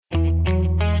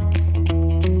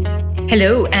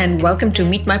Hello, and welcome to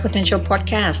Meet My Potential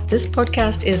podcast. This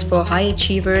podcast is for high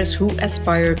achievers who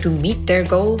aspire to meet their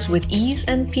goals with ease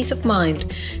and peace of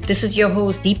mind. This is your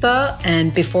host, Deepa,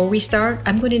 and before we start,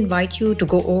 I'm going to invite you to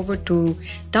go over to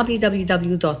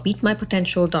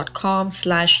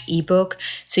www.meetmypotential.com/ebook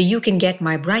so you can get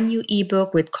my brand new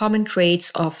ebook with common traits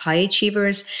of high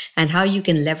achievers and how you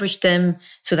can leverage them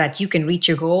so that you can reach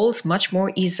your goals much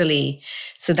more easily.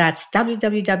 So that's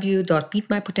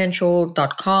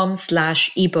www.meetmypotential.com/ebook.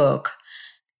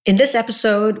 In this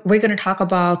episode, we're going to talk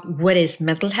about what is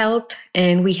mental health,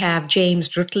 and we have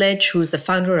James Rutledge, who's the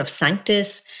founder of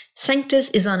Sanctus. Sanctus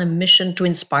is on a mission to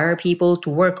inspire people to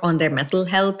work on their mental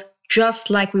health, just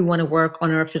like we want to work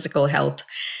on our physical health.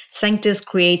 Sanctus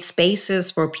creates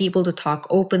spaces for people to talk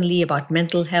openly about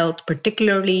mental health,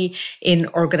 particularly in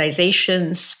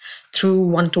organizations through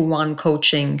one-to-one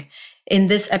coaching. In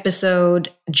this episode,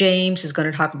 James is going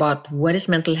to talk about what is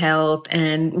mental health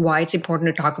and why it's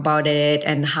important to talk about it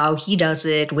and how he does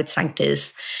it with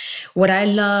Sanctus. What I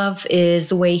love is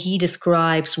the way he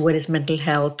describes what is mental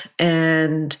health,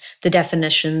 and the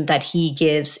definition that he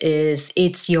gives is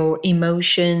it's your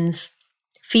emotions,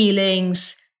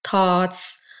 feelings,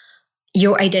 thoughts,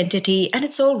 your identity, and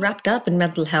it's all wrapped up in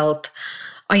mental health.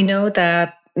 I know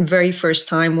that very first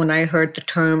time when I heard the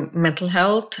term mental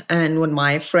health and when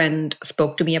my friend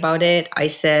spoke to me about it, I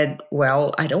said,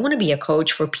 well, I don't want to be a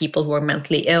coach for people who are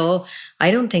mentally ill. I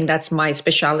don't think that's my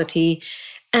specialty.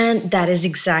 And that is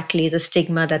exactly the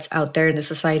stigma that's out there in the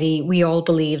society. We all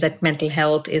believe that mental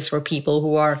health is for people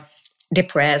who are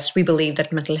depressed. We believe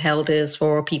that mental health is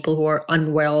for people who are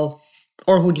unwell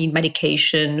or who need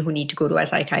medication, who need to go to a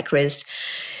psychiatrist.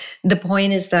 The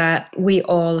point is that we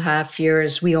all have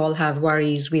fears, we all have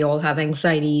worries, we all have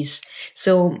anxieties.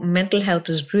 So mental health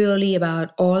is really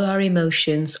about all our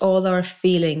emotions, all our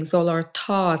feelings, all our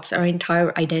thoughts, our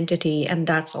entire identity, and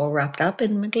that's all wrapped up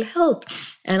in mental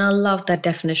health. And I love that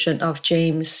definition of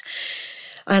James.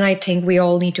 And I think we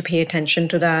all need to pay attention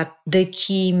to that. The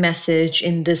key message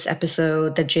in this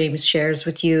episode that James shares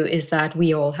with you is that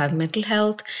we all have mental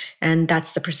health, and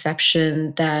that's the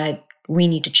perception that we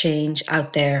need to change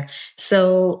out there.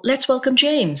 So let's welcome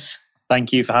James.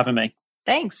 Thank you for having me.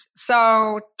 Thanks.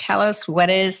 So tell us, what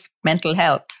is mental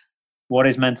health? What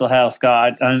is mental health?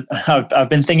 God, I've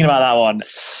been thinking about that one.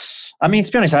 I mean,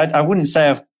 to be honest, I wouldn't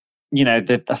say I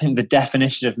think the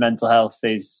definition of mental health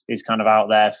is kind of out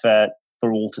there for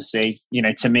all to see.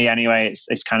 To me anyway,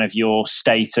 it's kind of your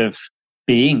state of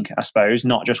being, I suppose,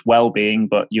 not just well-being,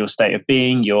 but your state of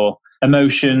being, your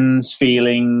emotions,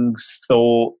 feelings,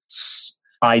 thoughts,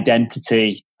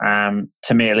 identity.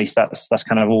 To me, at least, that's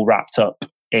kind of all wrapped up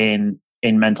in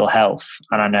mental health.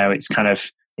 And I know it's kind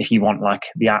of, if you want like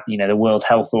the World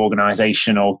Health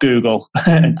Organization or Google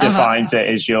defines it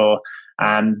as your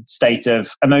state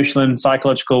of emotional and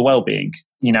psychological well-being.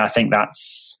 I think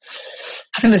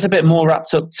there's a bit more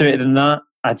wrapped up to it than that.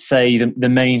 I'd say the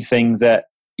main thing that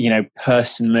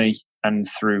personally and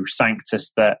through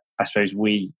Sanctus that I suppose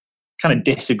we kind of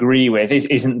disagree with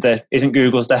isn't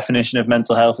Google's definition of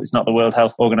mental health. It's not the World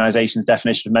Health Organization's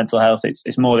definition of mental health.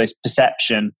 It's more this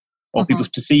perception or people's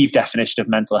perceived definition of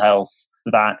mental health,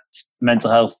 that mental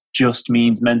health just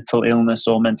means mental illness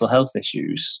or mental health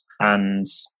issues. And,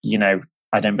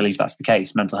 I don't believe that's the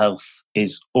case. Mental health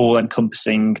is all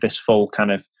encompassing, this full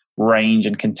kind of range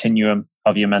and continuum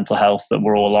of your mental health that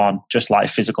we're all on. Just like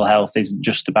physical health isn't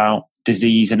just about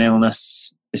disease and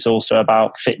illness. It's also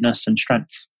about fitness and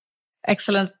strength.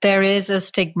 Excellent. There is a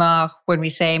stigma when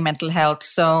we say mental health.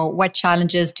 So what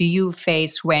challenges do you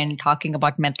face when talking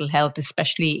about mental health,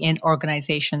 especially in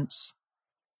organizations?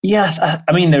 Yeah,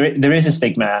 I mean, there is a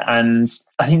stigma. And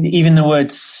I think even the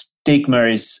word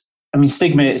stigma's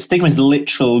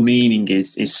literal meaning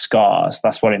is scars.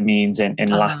 That's what it means in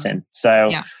Latin. So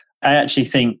yeah. I actually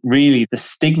think really the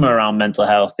stigma around mental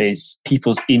health is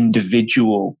people's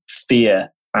individual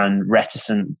fear and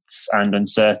reticence and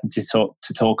uncertainty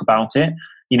to talk about it.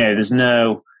 There's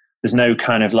no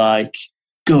kind of like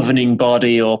governing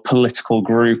body or political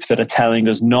group that are telling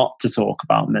us not to talk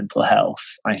about mental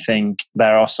health. I think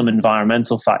there are some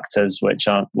environmental factors which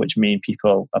mean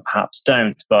people perhaps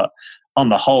don't, but on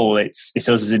the whole, it's us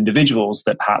as individuals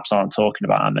that perhaps aren't talking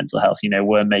about our mental health.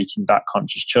 We're making that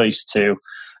conscious choice to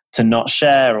not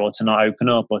share or to not open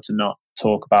up or to not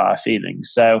talk about our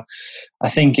feelings. So I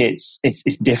think it's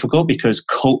difficult because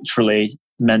culturally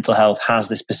mental health has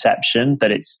this perception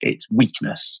that it's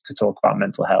weakness to talk about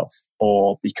mental health,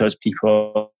 or because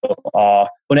people are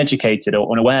uneducated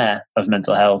or unaware of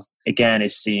mental health, again,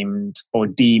 is deemed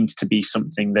to be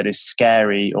something that is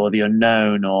scary or the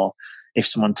unknown, or if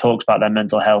someone talks about their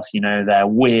mental health, they're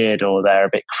weird or they're a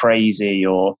bit crazy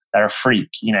or they're a freak,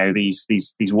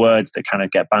 these words that kind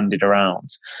of get bandied around.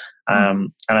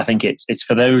 And I think it's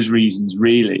for those reasons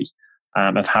really,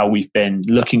 of how we've been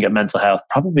looking at mental health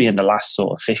probably in the last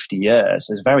sort of 50 years.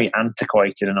 There's a very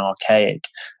antiquated and archaic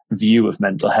view of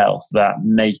mental health that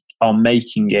are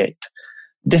making it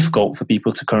difficult for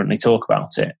people to currently talk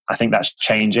about it. I think that's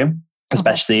changing,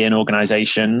 especially in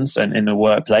organizations and in the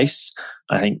workplace.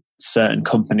 I think certain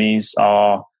companies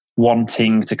are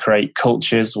wanting to create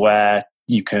cultures where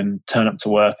you can turn up to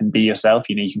work and be yourself.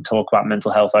 You can talk about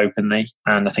mental health openly.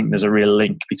 And I think there's a real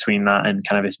link between that and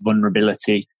kind of this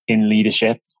vulnerability in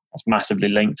leadership. It's massively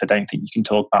linked. I don't think you can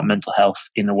talk about mental health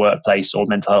in the workplace or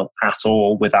mental health at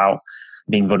all without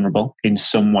being vulnerable in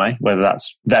some way, whether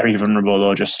that's very vulnerable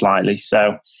or just slightly.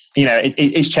 So,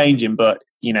 it's changing, but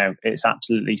it's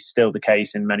absolutely still the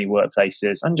case in many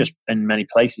workplaces and just in many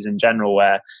places in general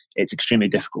where it's extremely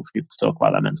difficult for people to talk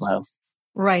about their mental health.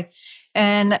 Right.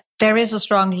 And there is a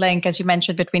strong link, as you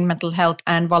mentioned, between mental health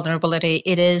and vulnerability.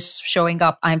 It is showing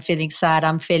up. I'm feeling sad.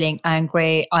 I'm feeling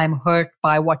angry. I'm hurt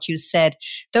by what you said.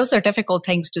 Those are difficult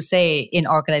things to say in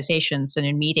organizations and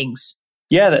in meetings.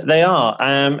 Yeah, they are.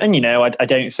 And, I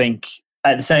don't think,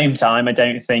 at the same time, I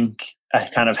don't think a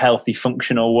kind of healthy,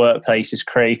 functional workplace is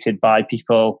created by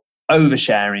people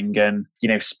oversharing and,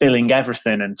 spilling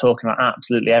everything and talking about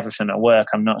absolutely everything at work.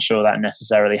 I'm not sure that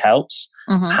necessarily helps.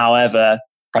 However,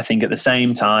 I think at the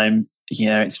same time,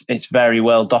 it's very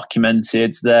well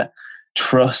documented that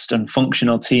trust and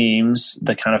functional teams,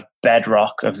 the kind of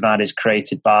bedrock of that is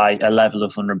created by a level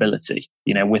of vulnerability.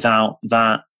 Without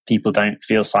that, people don't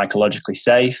feel psychologically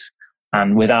safe.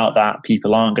 And without that,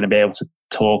 people aren't going to be able to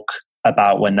talk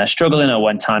about when they're struggling or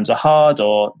when times are hard,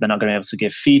 or they're not going to be able to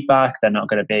give feedback. They're not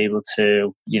going to be able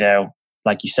to,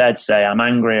 like you said, say I'm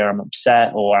angry or I'm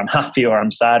upset or I'm happy or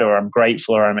I'm sad or I'm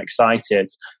grateful or I'm excited.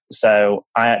 So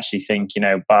I actually think,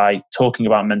 by talking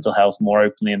about mental health more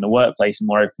openly in the workplace and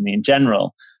more openly in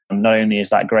general, not only is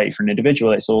that great for an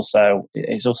individual, it's also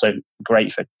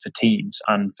great for teams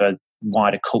and for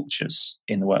wider cultures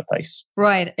in the workplace.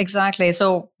 Right, exactly.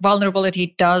 So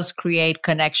vulnerability does create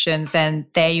connections. And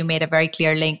there you made a very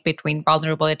clear link between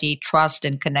vulnerability, trust,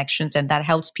 and connections. And that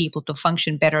helps people to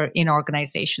function better in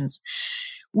organizations.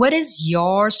 What is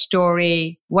your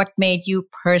story? What made you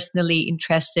personally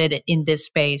interested in this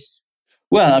space?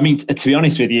 Well, I mean, to be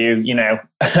honest with you,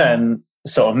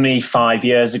 sort of me 5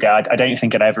 years ago, I don't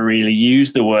think I'd ever really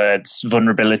used the words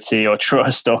vulnerability or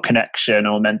trust or connection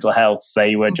or mental health.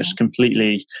 They were just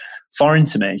completely foreign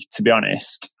to me, to be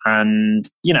honest. And,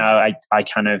 I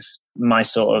kind of, my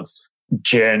sort of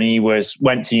journey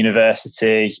went to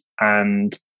university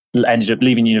and ended up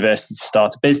leaving university to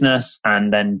start a business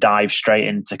and then dive straight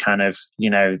into kind of,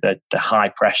 the high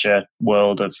pressure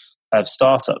world of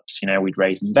startups. We'd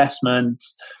raised investment.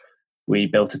 We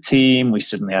built a team. We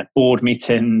suddenly had board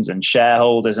meetings and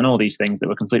shareholders and all these things that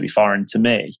were completely foreign to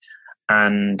me.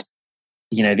 And,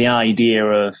 the idea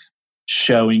of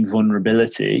showing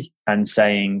vulnerability and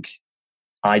saying,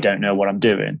 I don't know what I'm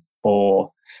doing,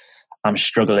 or I'm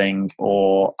struggling,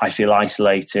 or I feel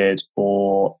isolated,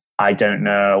 or I don't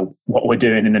know what we're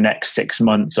doing in the next 6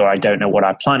 months, or I don't know what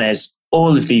our plan is.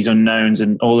 All of these unknowns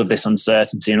and all of this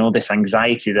uncertainty and all this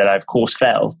anxiety that I, of course,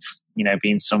 felt,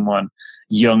 being someone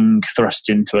young, thrust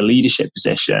into a leadership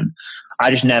position,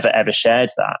 I just never ever shared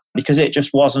that because it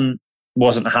just wasn't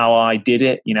how I did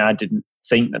it. I didn't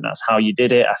think that that's how you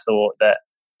did it. I thought that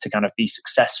to kind of be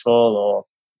successful or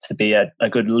to be a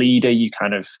good leader, you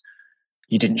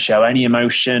didn't show any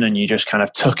emotion and you just kind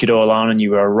of took it all on and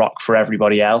you were a rock for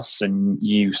everybody else and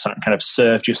you kind of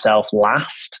served yourself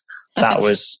last. That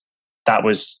was,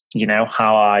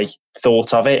 how I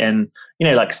thought of it. And,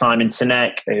 like Simon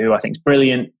Sinek, who I think is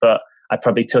brilliant, but I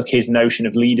probably took his notion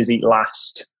of leaders eat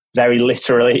last very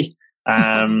literally,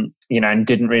 and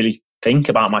didn't really think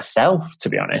about myself, to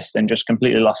be honest, and just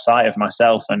completely lost sight of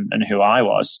myself and who I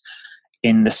was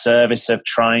in the service of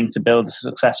trying to build a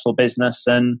successful business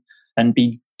and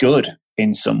be good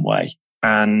in some way.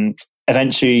 And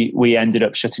eventually we ended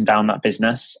up shutting down that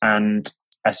business. And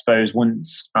I suppose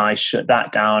once I shut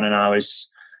that down and I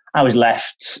was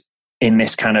left in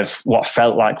this kind of what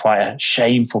felt like quite a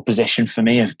shameful position for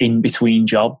me of in between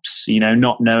jobs,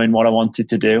 not knowing what I wanted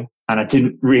to do. And I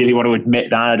didn't really want to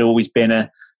admit that. I'd always been a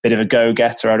bit of a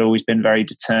go-getter. I'd always been very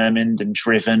determined and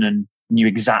driven and knew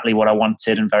exactly what I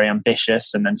wanted and very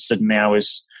ambitious. And then suddenly I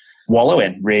was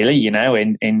wallowing really,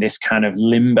 in this kind of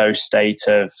limbo state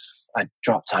of I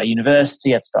dropped out of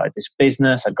university, I'd started this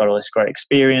business, I'd got all this great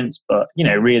experience, but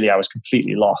really I was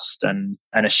completely lost and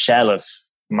a shell of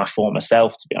my former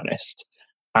self, to be honest.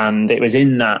 And it was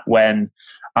in that when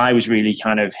I was really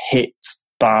kind of hit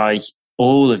by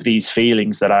all of these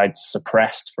feelings that I'd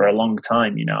suppressed for a long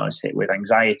time. I was hit with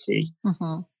anxiety.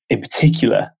 In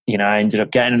particular, I ended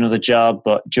up getting another job,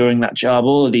 but during that job,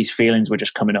 all of these feelings were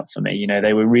just coming up for me.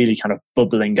 They were really kind of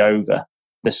bubbling over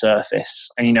the surface.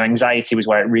 And, anxiety was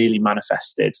where it really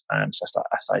manifested. So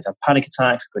I started to have panic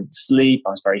attacks. I couldn't sleep.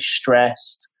 I was very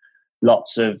stressed.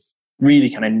 Lots of really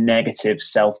kind of negative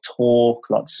self-talk,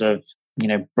 lots of,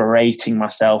 berating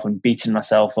myself and beating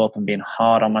myself up and being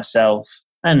hard on myself.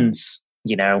 And,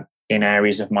 in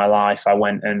areas of my life, I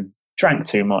went and drank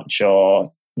too much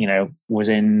or, was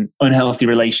in unhealthy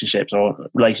relationships or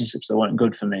relationships that weren't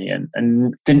good for me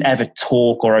and didn't ever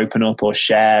talk or open up or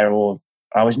share, or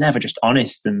I was never just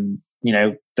honest. And,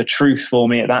 the truth for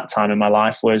me at that time in my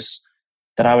life was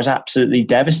that I was absolutely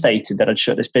devastated that I'd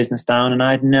shut this business down and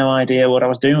I had no idea what I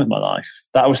was doing with my life.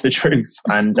 That was the truth.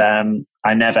 And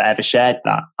I never ever shared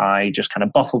that. I just kind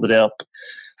of bottled it up,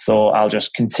 thought I'll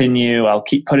just continue. I'll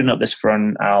keep putting up this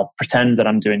front. I'll pretend that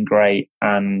I'm doing great.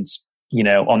 And,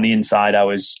 on the inside, I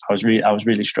was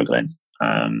really struggling.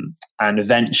 And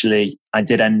eventually I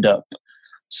did end up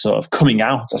sort of coming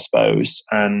out, I suppose.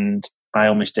 And I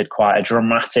almost did quite a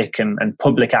dramatic and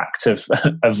public act of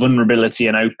vulnerability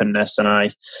and openness. And I,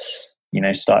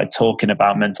 started talking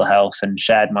about mental health and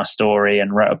shared my story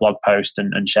and wrote a blog post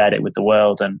and shared it with the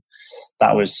world. And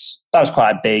that was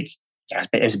quite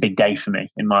it was a big day for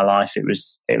me in my life. It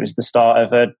was the start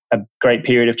of a great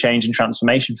period of change and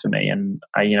transformation for me. And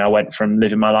I went from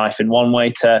living my life in one way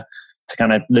to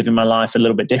kind of living my life a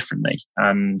little bit differently,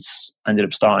 and ended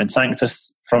up starting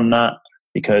Sanctus from that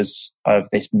because of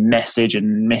this message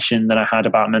and mission that I had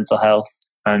about mental health.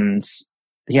 And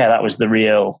that was the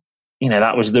real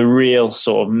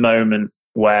sort of moment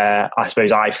where I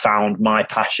suppose I found my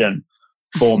passion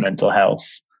for mental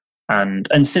health.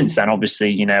 And since then,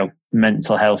 obviously,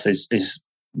 mental health is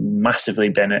massively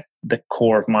been at the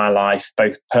core of my life,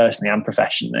 both personally and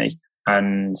professionally.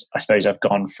 And I suppose I've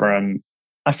gone from,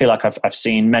 I feel like I've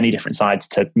seen many different sides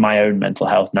to my own mental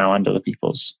health now and other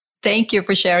people's. Thank you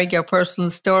for sharing your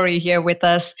personal story here with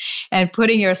us and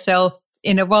putting yourself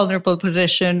in a vulnerable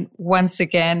position once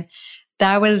again.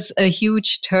 That was a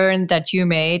huge turn that you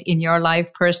made in your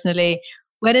life personally.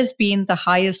 What has been the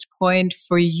highest point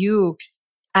for you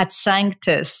at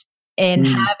Sanctus in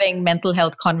having mental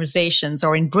health conversations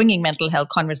or in bringing mental health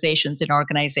conversations in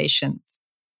organizations?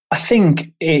 I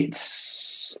think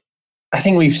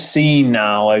we've seen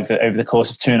now over the course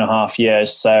of 2.5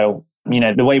 years. So,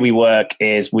 the way we work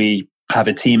is we have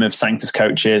a team of Sanctus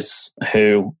coaches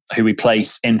who we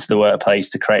place into the workplace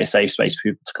to create a safe space for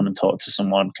people to come and talk to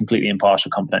someone completely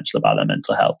impartial, confidential about their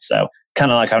mental health. So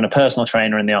kind of like having a personal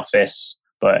trainer in the office,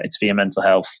 but it's for your mental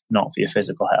health, not for your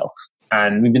physical health.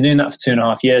 And we've been doing that for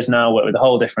 2.5 years now, worked with a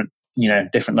whole different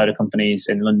load of companies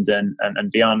in London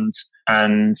and beyond.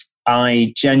 And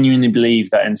I genuinely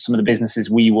believe that in some of the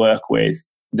businesses we work with,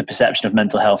 the perception of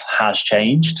mental health has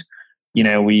changed.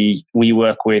 We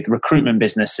work with recruitment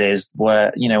businesses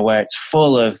where it's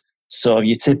full of sort of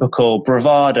your typical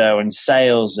bravado and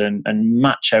sales and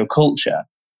macho culture.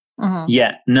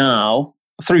 Yet now,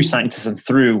 through Sanctus and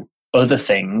through other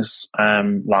things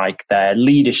like their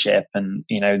leadership and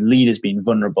leaders being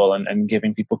vulnerable and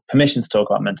giving people permission to talk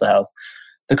about mental health,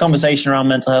 the conversation around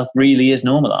mental health really is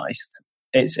normalized.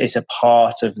 It's a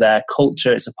part of their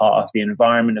culture. It's a part of the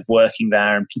environment of working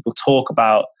there, and people talk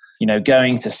about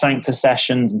going to Sanctus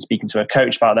sessions and speaking to a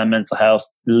coach about their mental health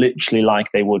literally like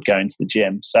they would go into the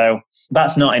gym. So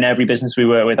that's not in every business we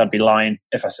work with. I'd be lying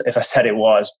if I said it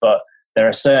was, but there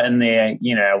are certainly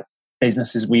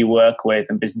businesses we work with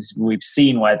and businesses we've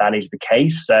seen where that is the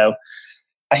case. So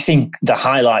I think the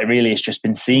highlight really has just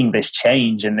been seeing this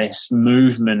change and this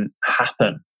movement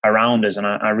happen around us. And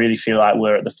I really feel like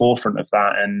we're at the forefront of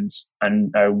that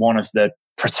and one of the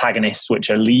protagonists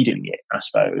which are leading it, I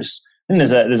suppose. And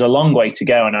there's a long way to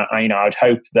go. And I would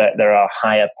hope that there are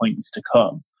higher points to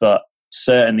come, but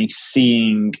certainly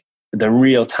seeing the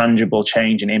real tangible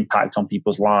change and impact on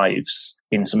people's lives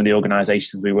in some of the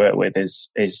organizations we work with is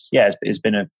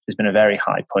been a very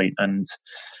high point. And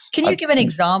can you give an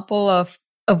example of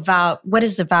what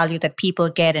is the value that people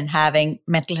get in having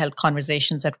mental health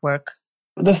conversations at work?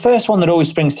 The first one that always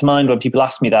springs to mind when people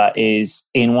ask me that is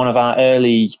in one of our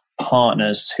early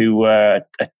partners who were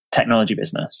a technology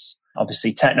business.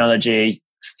 Obviously, technology,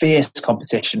 fierce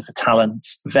competition for talent,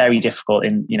 very difficult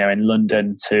in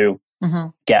London to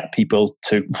get people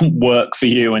to work for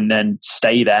you and then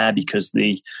stay there because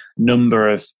the number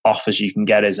of offers you can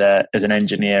get as an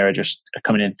engineer are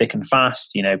coming in thick and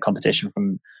fast. Competition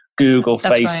from Google,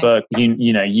 That's Facebook, right.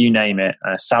 you name it.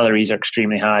 Salaries are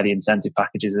extremely high. The incentive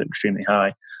packages are extremely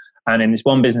high. And in this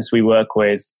one business we work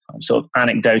with, sort of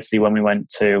anecdotally, when we went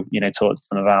to, talk to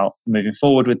them about moving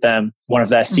forward with them, one of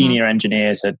their senior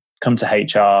engineers had come to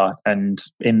HR, and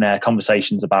in their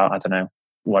conversations about, I don't know,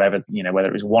 whatever, whether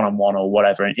it was one-on-one or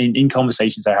whatever, in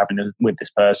conversations they're having with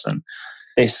this person,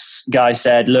 this guy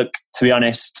said, look, to be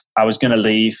honest, I was going to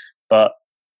leave,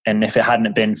 and if it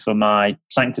hadn't been for my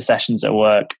Sanctus sessions at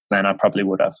work, then I probably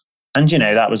would have. And,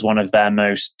 that was one of their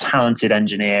most talented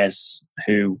engineers,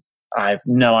 who I have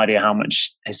no idea how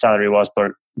much his salary was,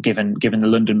 but given the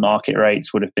London market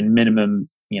rates, would have been minimum,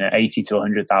 80 to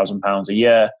 100,000 pounds a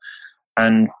year.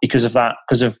 And because of that,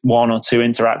 because of one or two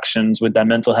interactions with their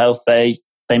mental health, they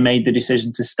made the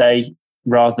decision to stay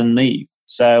rather than leave.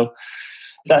 So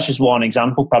that's just one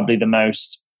example, probably the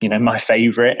most, my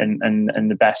favorite and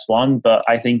the best one. But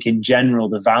I think in general,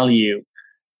 the value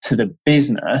to the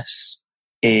business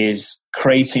is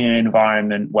creating an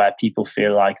environment where people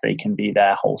feel like they can be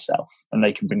their whole self and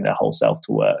they can bring their whole self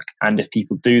to work. And if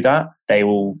people do that, they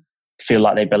will feel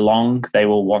like they belong. They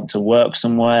will want to work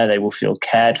somewhere. They will feel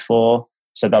cared for.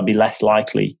 So they'll be less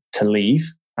likely to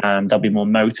leave. They'll be more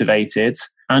motivated.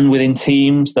 And within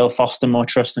teams, they'll foster more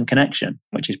trust and connection,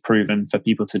 which is proven for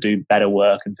people to do better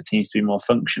work and for teams to be more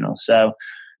functional. So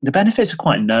the benefits are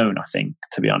quite known, I think,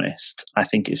 to be honest. I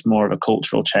think it's more of a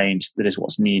cultural change that is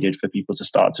what's needed for people to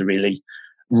start to really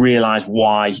realize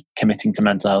why committing to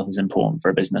mental health is important for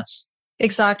a business.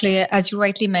 Exactly. As you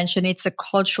rightly mentioned, it's a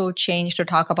cultural change to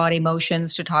talk about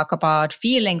emotions, to talk about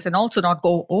feelings, and also not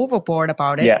go overboard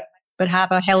about it, but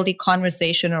have a healthy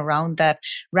conversation around that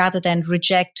rather than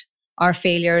reject our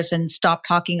failures and stop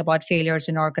talking about failures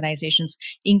in organizations.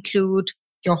 Include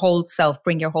your whole self,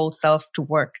 bring your whole self to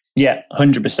work. Yeah,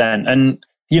 100%. And,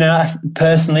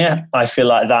 personally, I feel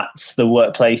like that's the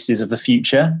workplaces of the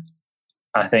future.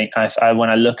 I think when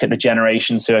I look at the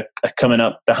generations who are coming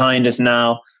up behind us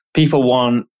now, people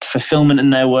want fulfillment in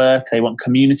their work. They want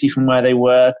community from where they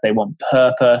work. They want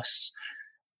purpose,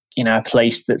 a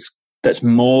place that's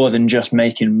more than just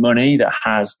making money,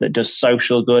 that does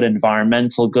social good,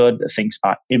 environmental good, that thinks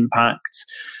about impact.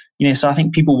 So I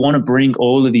think people want to bring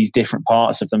all of these different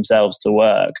parts of themselves to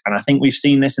work. And I think we've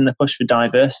seen this in the push for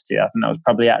diversity. I think that was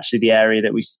probably actually the area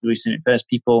that we've seen it first.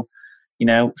 People,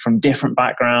 from different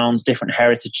backgrounds, different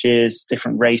heritages,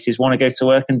 different races want to go to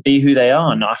work and be who they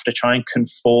are, not have to try and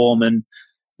conform and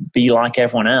be like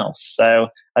everyone else. So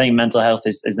I think mental health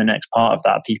is the next part of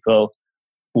that. People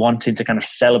wanting to kind of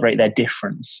celebrate their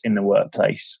difference in the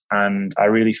workplace. And I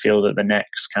really feel that the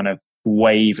next kind of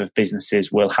wave of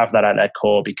businesses will have that at their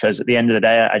core, because at the end of the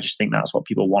day, I just think that's what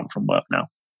people want from work now.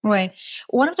 Right.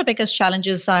 One of the biggest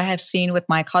challenges I have seen with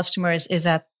my customers is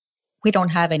that we don't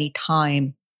have any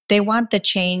time. They want the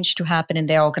change to happen in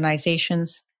their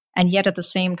organizations. And yet at the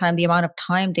same time, the amount of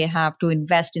time they have to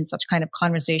invest in such kind of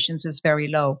conversations is very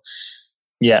low.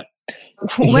 Yeah.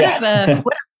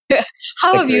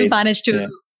 How have you managed to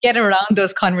get around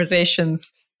those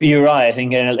conversations? You're right. I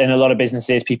think in a lot of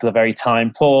businesses, people are very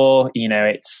time poor.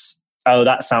 It's,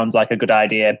 that sounds like a good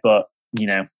idea, but,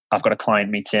 I've got a client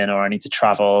meeting or I need to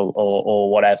travel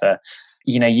or whatever.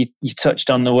 You touched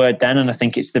on the word then, and I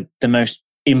think it's the most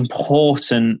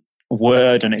important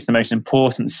word, and it's the most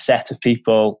important set of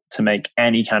people to make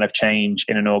any kind of change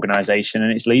in an organization,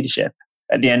 and it's leadership.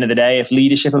 At the end of the day, if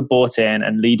leadership are bought in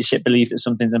and leadership believe that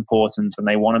something's important and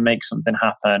they want to make something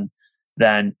happen,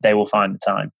 then they will find the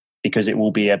time, because it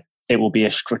will be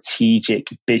a strategic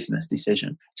business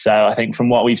decision. So I think from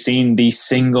what we've seen, the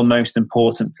single most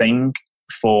important thing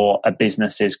for a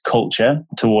business's culture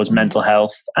towards mental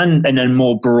health, and then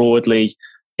more broadly,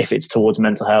 if it's towards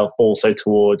mental health, also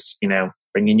towards,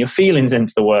 bringing your feelings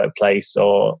into the workplace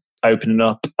or opening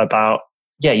up about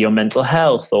your mental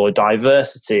health or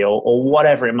diversity or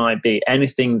whatever it might be,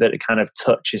 anything that kind of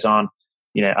touches on,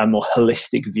 a more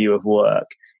holistic view of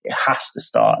work, it has to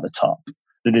start at the top.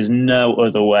 There's no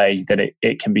other way that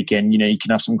it can begin. You can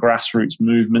have some grassroots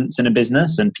movements in a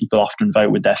business and people often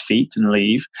vote with their feet and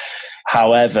leave.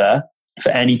 However, for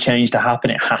any change to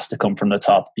happen, it has to come from the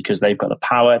top, because they've got the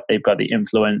power, they've got the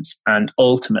influence, and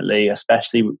ultimately,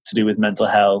 especially to do with mental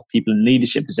health, people in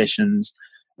leadership positions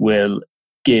will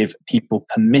give people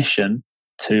permission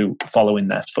to follow in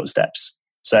their footsteps.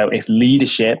 So if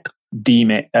leadership deem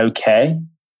it okay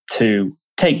to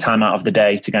take time out of the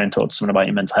day to go and talk to someone about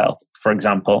your mental health, for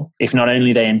example, if not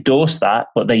only they endorse that,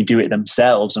 but they do it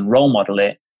themselves and role model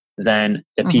it, then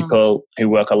the people who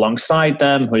work alongside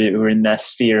them, who are in their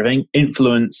sphere of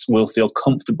influence, will feel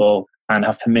comfortable and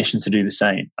have permission to do the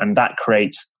same. And that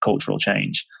creates cultural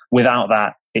change. Without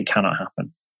that, it cannot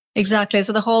happen. Exactly.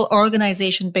 So the whole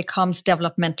organization becomes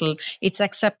developmental. It's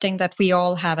accepting that we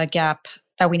all have a gap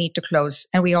that we need to close,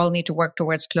 and we all need to work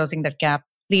towards closing that gap.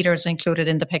 Leaders included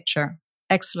in the picture.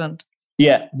 Excellent.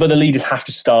 Yeah, but the leaders have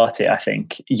to start it, I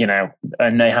think,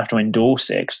 and they have to endorse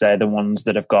it because they're the ones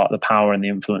that have got the power and the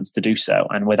influence to do so.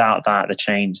 And without that,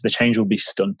 the change will be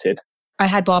stunted. I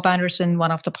had Bob Anderson,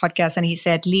 one of the podcasts, and he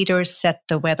said, leaders set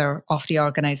the weather of the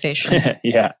organization.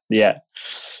 Yeah.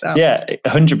 So. Yeah,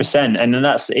 100%. And then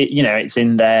that's it, it's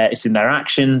in their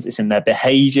actions, it's in their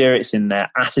behavior, it's in their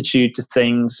attitude to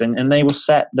things, and they will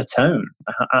set the tone.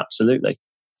 Absolutely.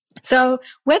 So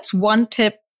what's one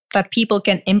tip that people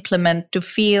can implement to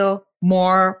feel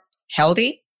more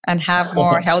healthy and have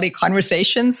more healthy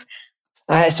conversations?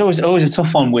 It's always a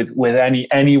tough one with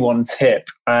any one tip.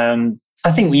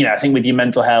 I think with your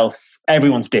mental health,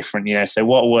 everyone's different. So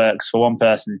what works for one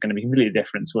person is going to be completely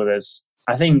different to others.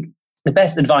 I think the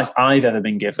best advice I've ever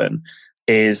been given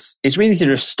is really to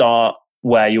just start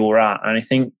where you're at. And I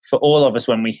think for all of us,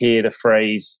 when we hear the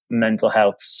phrase mental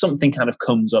health, something kind of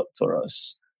comes up for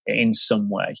us in some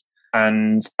way.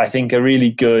 And I think a really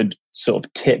good sort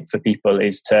of tip for people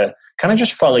is to kind of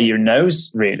just follow your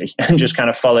nose, really, and just kind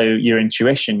of follow your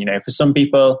intuition. For some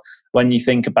people, when you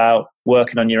think about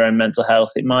working on your own mental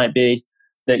health, it might be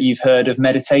that you've heard of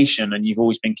meditation and you've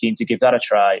always been keen to give that a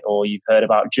try, or you've heard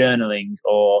about journaling,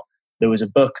 or there was a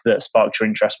book that sparked your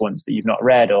interest once that you've not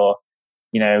read, or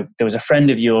there was a friend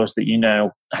of yours that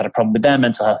had a problem with their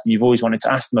mental health and you've always wanted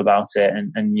to ask them about it,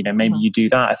 and maybe you do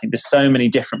that. I think there's so many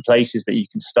different places that you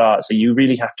can start, so you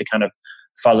really have to kind of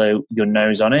follow your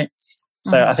nose on it.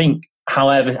 So I think,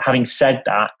 however, having said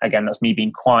that, again, that's me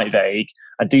being quite vague,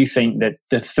 I do think that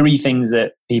the three things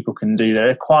that people can do that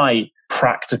are quite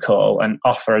practical and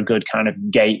offer a good kind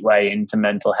of gateway into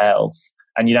mental health,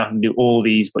 and you don't have to do all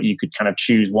these, but you could kind of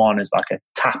choose one as like a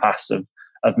tapas of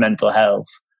mental health.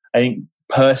 I think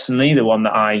personally, the one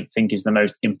that I think is the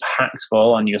most impactful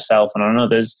on yourself and on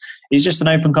others is just an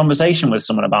open conversation with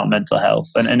someone about mental health.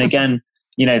 And again,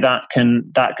 that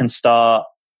can start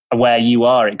where you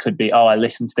are. It could be, I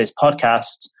listened to this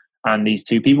podcast and these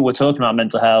two people were talking about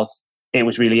mental health. It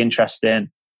was really interesting.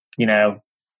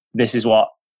 This is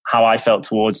how I felt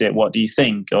towards it. What do you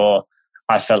think? Or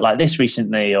I felt like this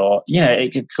recently, or,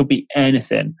 it could be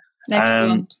anything.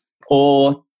 Excellent.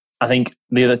 Or I think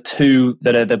the other two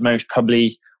that are the most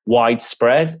probably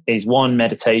widespread is one,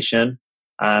 meditation,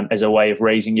 as a way of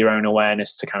raising your own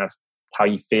awareness to kind of how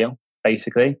you feel,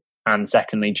 basically. And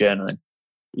secondly, journaling,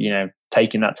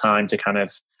 taking that time to kind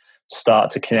of start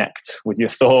to connect with your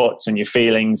thoughts and your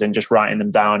feelings and just writing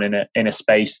them down in a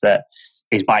space that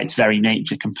is by its very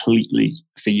nature completely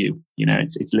for you.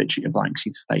 It's literally a blank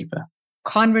sheet of paper.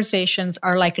 Conversations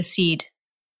are like a seed.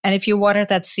 And if you water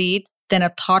that seed, then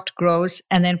a thought grows.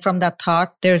 And then from that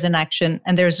thought, there's an action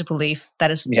and there's a belief that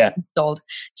is installed.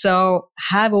 So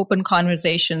have open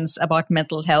conversations about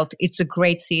mental health. It's a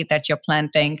great seed that you're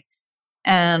planting,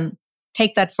 and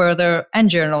take that further and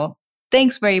journal.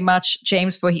 Thanks very much,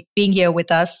 James, for being here with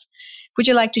us. Would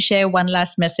you like to share one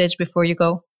last message before you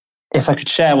go? If I could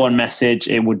share one message,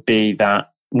 it would be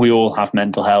that we all have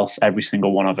mental health, every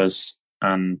single one of us.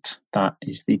 And that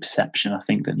is the perception, I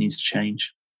think, that needs to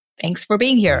change. Thanks for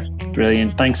being here.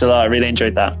 Brilliant. Thanks a lot. I really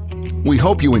enjoyed that. We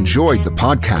hope you enjoyed the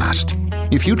podcast.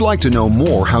 If you'd like to know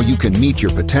more how you can meet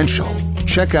your potential,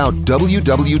 check out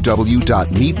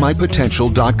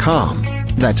www.meetmypotential.com.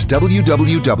 That's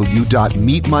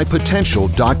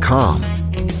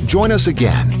www.meetmypotential.com. Join us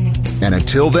again. And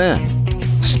until then,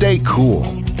 stay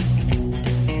cool.